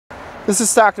This is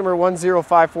stock number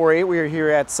 10548. We are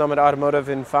here at Summit Automotive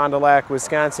in Fond du Lac,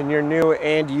 Wisconsin, your new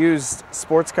and used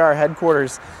sports car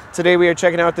headquarters. Today we are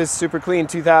checking out this super clean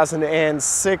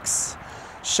 2006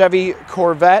 Chevy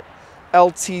Corvette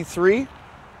Lt3.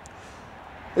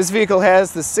 This vehicle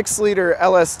has the 6-liter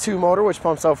LS2 motor, which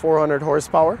pumps out 400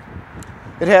 horsepower.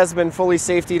 It has been fully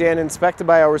safetied and inspected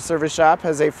by our service shop,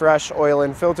 has a fresh oil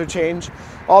and filter change.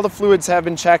 All the fluids have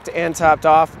been checked and topped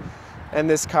off, and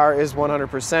this car is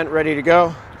 100% ready to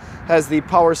go. Has the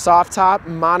power soft top,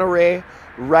 Monterey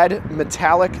red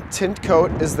metallic tint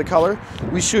coat is the color.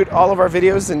 We shoot all of our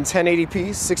videos in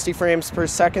 1080p, 60 frames per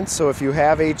second, so if you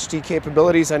have HD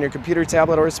capabilities on your computer,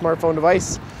 tablet, or smartphone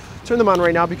device, turn them on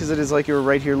right now, because it is like you were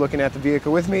right here looking at the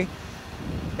vehicle with me.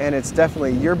 And it's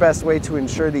definitely your best way to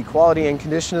ensure the quality and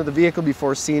condition of the vehicle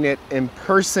before seeing it in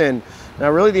person. Now,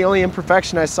 really the only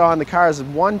imperfection I saw in the car is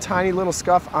one tiny little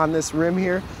scuff on this rim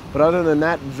here, but other than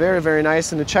that, very, very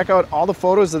nice. And to check out all the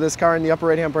photos of this car in the upper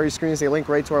right-hand part of your screen is a link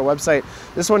right to our website.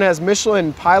 This one has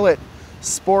Michelin Pilot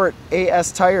Sport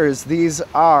AS tires. These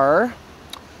are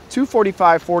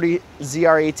 245/40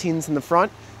 ZR18s in the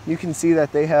front. You can see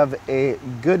that they have a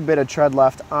good bit of tread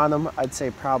left on them. I'd say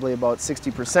probably about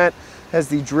 60%. Has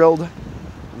the drilled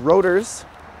rotors.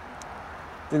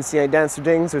 Didn't see any dents or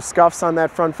dings or scuffs on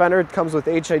that front fender. It comes with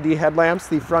HID headlamps.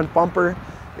 The front bumper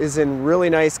is in really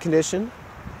nice condition.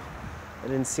 I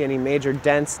didn't see any major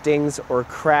dents, dings, or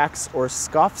cracks or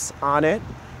scuffs on it.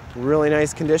 Really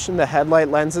nice condition. The headlight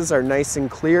lenses are nice and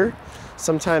clear.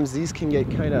 Sometimes these can get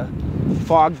kind of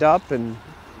fogged up and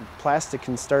plastic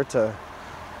can start to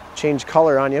change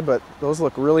color on you, but those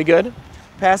look really good.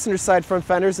 Passenger side front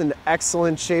fender's in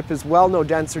excellent shape as well. No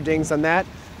dents or dings on that.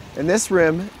 And this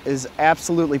rim is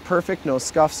absolutely perfect. No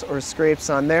scuffs or scrapes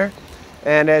on there.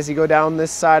 And as you go down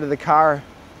this side of the car,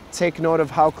 take note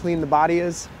of how clean the body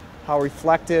is, how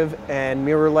reflective and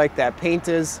mirror-like that paint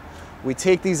is. We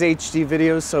take these HD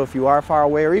videos, so if you are far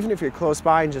away, or even if you're close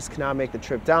by and just cannot make the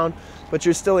trip down, but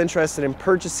you're still interested in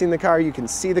purchasing the car, you can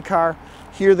see the car,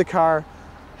 hear the car,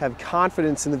 have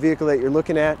confidence in the vehicle that you're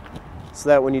looking at, so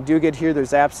that when you do get here,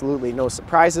 there's absolutely no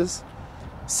surprises.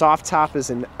 Soft top is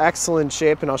in excellent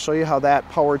shape, and I'll show you how that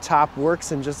power top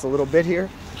works in just a little bit here.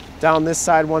 Down this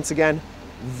side, once again,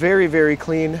 very, very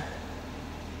clean.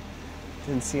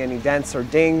 Didn't see any dents or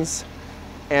dings.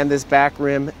 And this back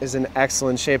rim is in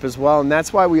excellent shape as well. And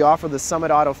that's why we offer the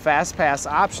Summit Auto Fast Pass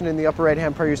option in the upper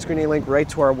right-hand part of your screen. A link right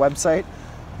to our website.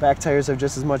 Back tires have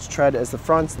just as much tread as the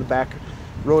fronts. The back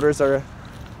rotors are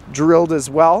drilled as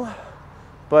well.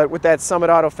 But with that Summit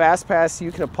Auto Fast Pass, you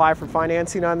can apply for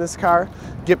financing on this car,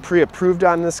 get pre-approved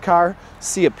on this car,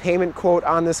 see a payment quote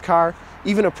on this car,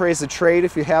 even appraise a trade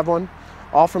if you have one,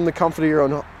 all from the comfort of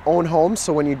your own home.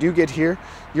 So when you do get here,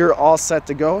 you're all set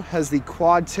to go. Has the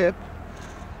quad tip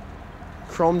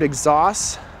chromed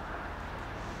exhaust.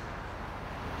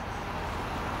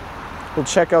 We'll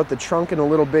check out the trunk in a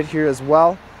little bit here as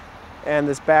well. And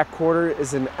this back quarter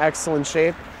is in excellent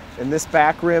shape. And this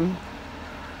back rim,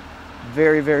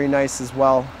 very, very nice as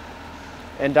well.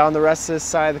 And down the rest of this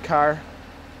side of the car,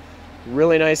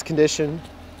 really nice condition.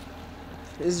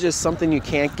 This is just something you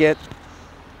can't get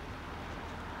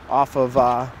off of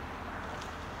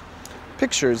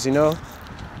pictures, you know.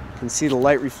 You can see the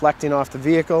light reflecting off the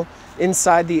vehicle.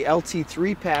 Inside, the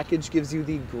Lt3 package gives you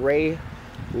the gray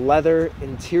leather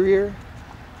interior.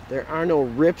 There are no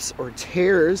rips or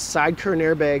tears. Side curtain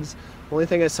airbags. Only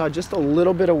thing I saw, just a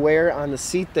little bit of wear on the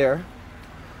seat there.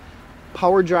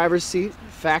 Power driver's seat,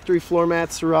 factory floor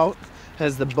mats throughout.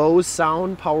 Has the Bose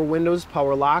sound, power windows,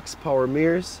 power locks, power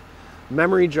mirrors,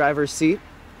 memory driver's seat.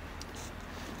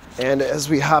 And as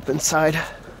we hop inside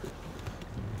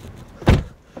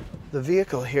the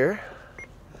vehicle here,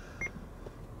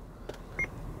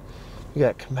 we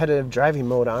got competitive driving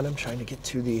mode on. I'm trying to get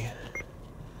to the,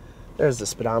 there's the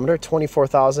speedometer,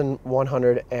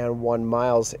 24,101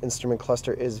 miles. Instrument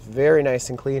cluster is very nice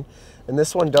and clean. And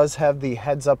this one does have the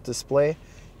heads-up display.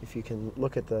 If you can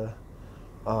look at the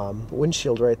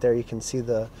windshield right there, you can see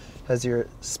has your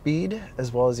speed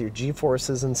as well as your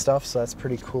G-forces and stuff. So that's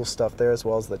pretty cool stuff there, as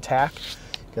well as the tach.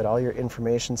 Got all your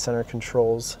information center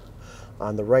controls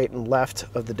on the right and left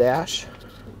of the dash.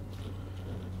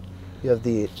 You have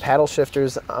the paddle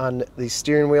shifters on the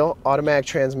steering wheel, automatic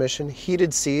transmission,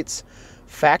 heated seats,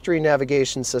 factory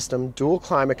navigation system, dual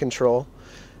climate control,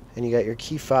 and you got your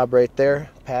key fob right there.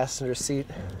 Passenger seat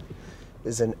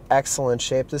is in excellent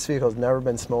shape. This vehicle has never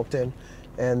been smoked in,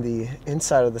 and the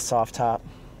inside of the soft top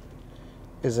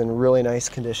is in really nice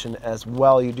condition as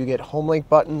well. You do get home link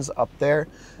buttons up there,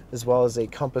 as well as a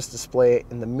compass display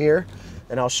in the mirror,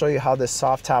 and I'll show you how this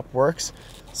soft top works.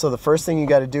 So the first thing you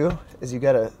got to do is you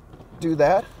got to do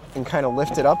that, and kind of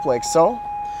lift it up like so.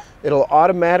 It'll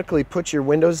automatically put your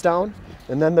windows down,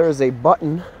 and then there's a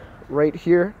button right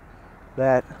here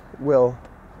that will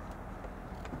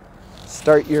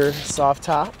start your soft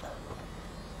top.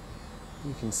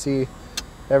 You can see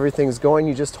everything's going.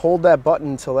 You just hold that button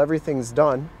until everything's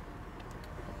done.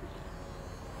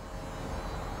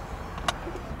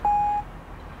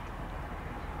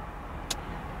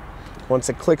 Once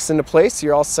it clicks into place,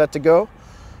 you're all set to go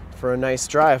for a nice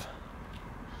drive.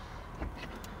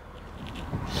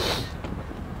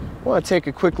 I want to take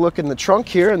a quick look in the trunk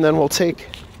here, and then we'll take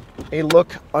a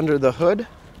look under the hood.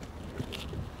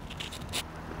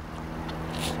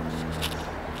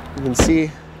 You can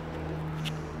see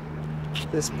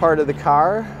this part of the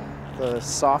car, the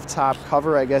soft top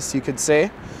cover, I guess you could say,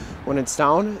 when it's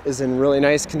down, is in really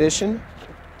nice condition.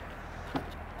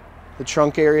 The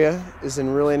trunk area is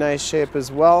in really nice shape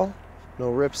as well.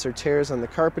 No rips or tears on the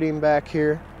carpeting back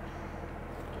here.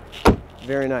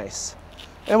 Very nice.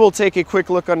 And we'll take a quick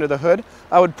look under the hood.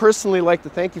 I would personally like to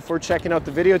thank you for checking out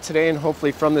the video today, and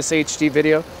hopefully from this HD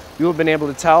video, you have been able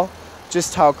to tell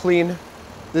just how clean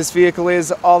this vehicle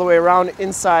is all the way around,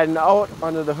 inside and out.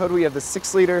 Under the hood, we have the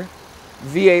 6-liter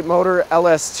V8 motor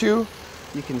LS2.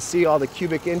 You can see all the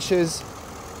cubic inches,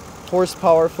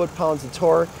 horsepower, foot-pounds of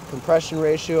torque, compression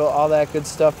ratio, all that good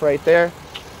stuff right there.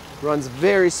 Runs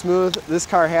very smooth. This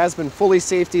car has been fully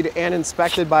safetied and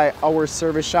inspected by our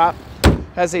service shop.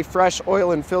 Has a fresh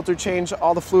oil and filter change.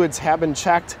 All the fluids have been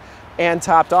checked and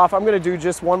topped off. I'm going to do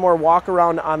just one more walk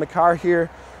around on the car here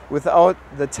without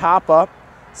the top up,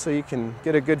 so you can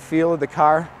get a good feel of the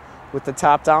car with the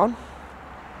top down.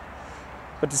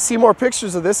 But to see more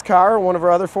pictures of this car, one of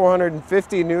our other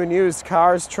 450 new and used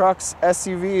cars, trucks,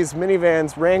 SUVs,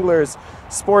 minivans, Wranglers,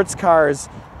 sports cars,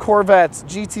 Corvettes,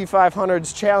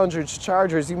 GT500s, Challengers,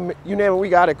 Chargers, you name it, we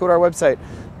got it. Go to our website,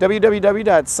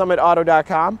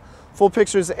 www.summitauto.com. Full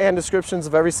pictures and descriptions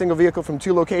of every single vehicle from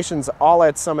 2 locations, all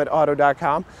at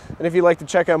summitauto.com. And if you'd like to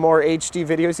check out more HD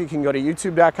videos, you can go to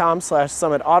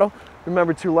youtube.com/summitauto.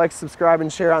 Remember to like, subscribe,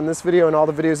 and share on this video and all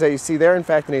the videos that you see there. In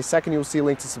fact, in a second, you'll see a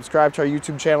link to subscribe to our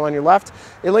YouTube channel on your left,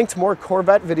 a link to more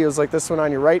Corvette videos like this one on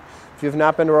your right. If you have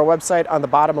not been to our website, on the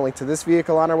bottom, a link to this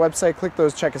vehicle on our website. Click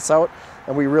those, check us out,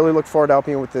 and we really look forward to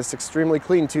helping you with this extremely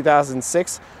clean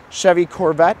 2006 Chevy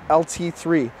Corvette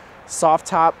Lt3 soft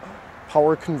top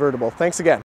power convertible. Thanks again.